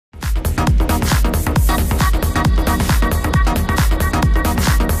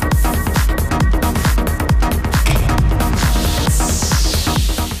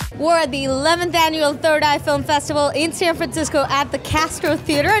at the 11th annual Third Eye Film Festival in San Francisco at the Castro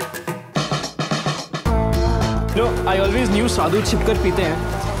Theater. You know, I always knew sadhu chipkar peete hain,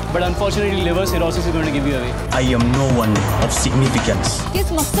 but unfortunately liver cirrhosis is going to give you away. I am no one of significance.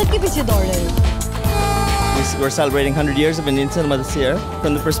 किस मकसद के पीछे दौड़ रहे हो? We're celebrating 100 years of Indian cinema this year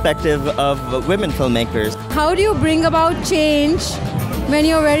from the perspective of women filmmakers. How do you bring about change when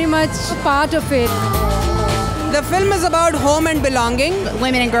you're very much part of it? The film is about home and belonging.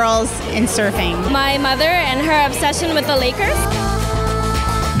 Women and girls in surfing. My mother and her obsession with the Lakers.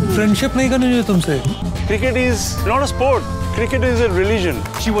 Friendship nahi karni hai tumse. Cricket is not a sport. Cricket is a religion.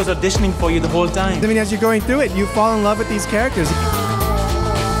 She was auditioning for you the whole time. I mean, as you're going through it, you fall in love with these characters.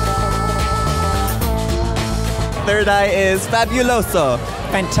 Third Eye is fabuloso.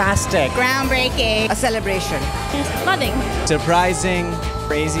 Fantastic. Groundbreaking. A celebration. Loving. Surprising,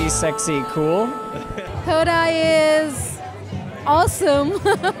 crazy, sexy, cool. Third Eye is awesome.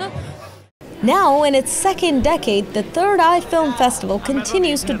 Now, in its second decade, the Third Eye Film Festival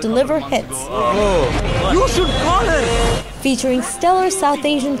continues to deliver hits. You should call her. Featuring stellar South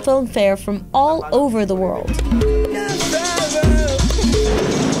Asian film fare from all over the world.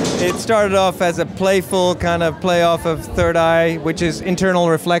 It started off as a playful kind of play-off of Third Eye, which is internal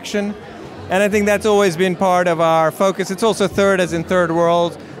reflection. And I think that's always been part of our focus. It's also third as in third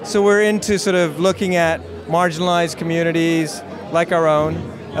world. So we're into sort of looking at marginalized communities like our own,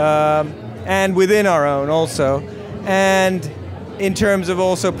 and within our own also. And in terms of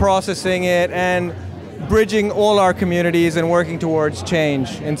also processing it and bridging all our communities and working towards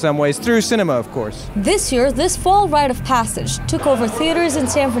change in some ways, through cinema, of course. This year, this fall rite of passage took over theaters in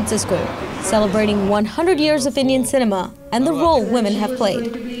San Francisco, celebrating 100 years of Indian cinema and the role women have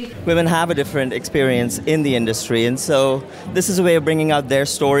played. Women have a different experience in the industry, and so this is a way of bringing out their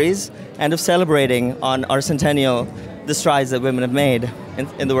stories and of celebrating on our centennial the strides that women have made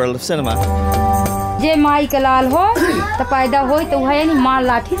in the world of cinema. One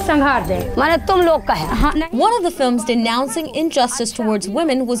of the films denouncing injustice towards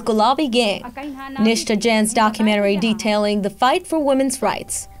women was Gulabi Gang, Nishtha Jain's documentary detailing the fight for women's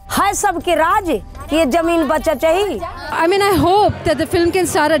rights. I mean, I hope that the film can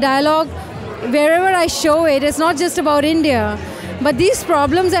start a dialogue wherever I show it. It's not just about India, but these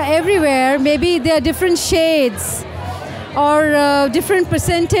problems are everywhere. Maybe there are different shades or different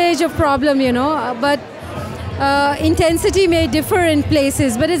percentage of problem, you know, but intensity may differ in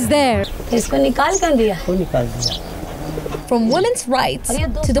places, but it's there. From women's rights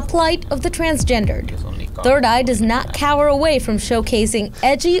to the plight of the transgendered, Third Eye does not cower away from showcasing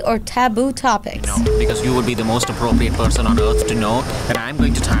edgy or taboo topics. No, because you would be the most appropriate person on earth to know that I'm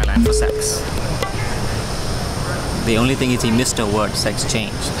going to Thailand for sex. The only thing is he missed a word, sex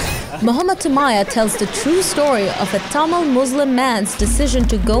change. Muhammad Tumaya tells the true story of a Tamil Muslim man's decision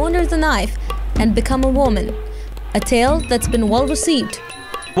to go under the knife and become a woman. A tale that's been well received.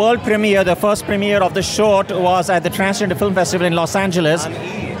 World premiere, the first premiere of the short was at the Transgender Film Festival in Los Angeles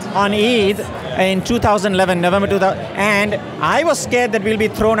on Eid in 2011, November 2000, and I was scared that we'll be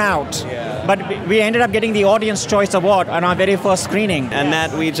thrown out. But we ended up getting the Audience Choice Award on our very first screening. And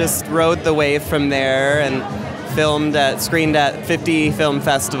that we just rode the wave from there and screened at 50 film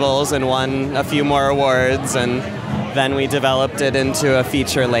festivals and won a few more awards, and then we developed it into a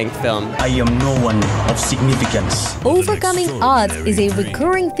feature-length film. I am no one of significance. Overcoming odds is a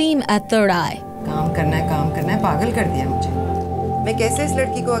recurring theme at Third Eye.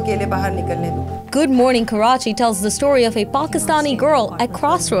 Good Morning Karachi tells the story of a Pakistani girl at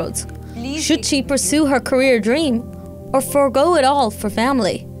crossroads. Should she pursue her career dream or forego it all for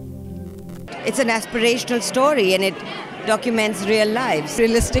family? It's an aspirational story and it documents real lives.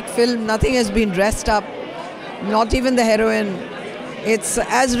 Realistic film, nothing has been dressed up, not even the heroine. It's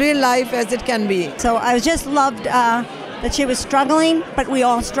as real life as it can be. So I just loved that she was struggling, but we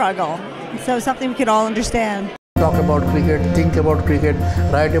all struggle. So something we could all understand. Talk about cricket, think about cricket,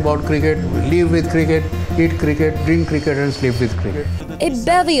 write about cricket, live with cricket, eat cricket, drink cricket and sleep with cricket. A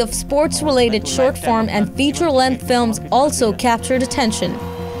bevy of sports-related short-form and feature-length films also captured attention.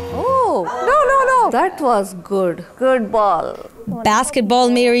 Oh, no, that was good. Good ball. Basketball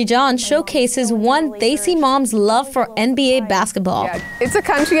Mary John showcases one Desi mom's love for NBA basketball. Yeah, it's a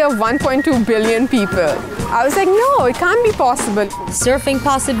country of 1.2 billion people. I was like, no, it can't be possible. Surfing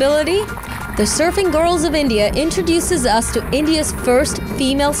possibility? The Surfing Girls of India introduces us to India's first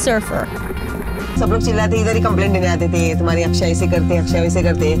female surfer. सब लोग चिल्लाते इधर ही complaint देने आते थे तुम्हारी अक्षय ऐसे करते अक्षय वैसे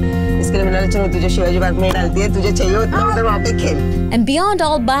करते इसके लिए मैंने चलो तुझे शिवाजी पार्क में डालती है तुझे चाहिए उतना उधर वहाँ पे खेल. And Beyond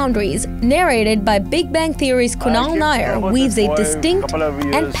All Boundaries, narrated by Big Bang Theory's Kunal Nair, weaves a distinct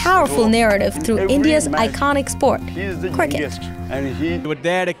and powerful narrative through India's iconic sport, cricket. And he would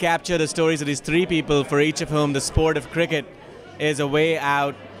dare to capture the stories of these three people, for each of whom the sport of cricket is a way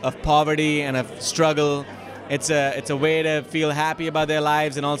out of poverty and of struggle. It's a way to feel happy about their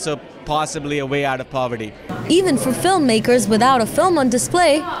lives and also possibly a way out of poverty. Even for filmmakers without a film on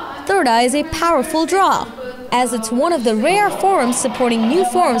display, Third Eye is a powerful draw, as it's one of the rare forums supporting new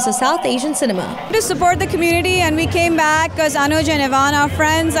forms of South Asian cinema. To support the community, and we came back because Anuj and Ivan are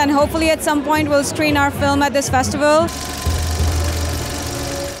friends, and hopefully at some point we'll screen our film at this festival.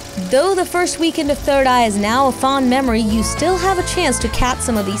 Though the first weekend of Third Eye is now a fond memory, you still have a chance to catch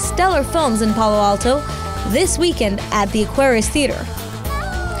some of these stellar films in Palo Alto this weekend at the Aquarius Theatre.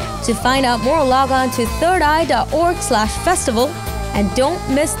 To find out more, log on to thirdeye.org/festival and don't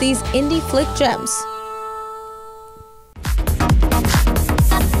miss these indie flick gems.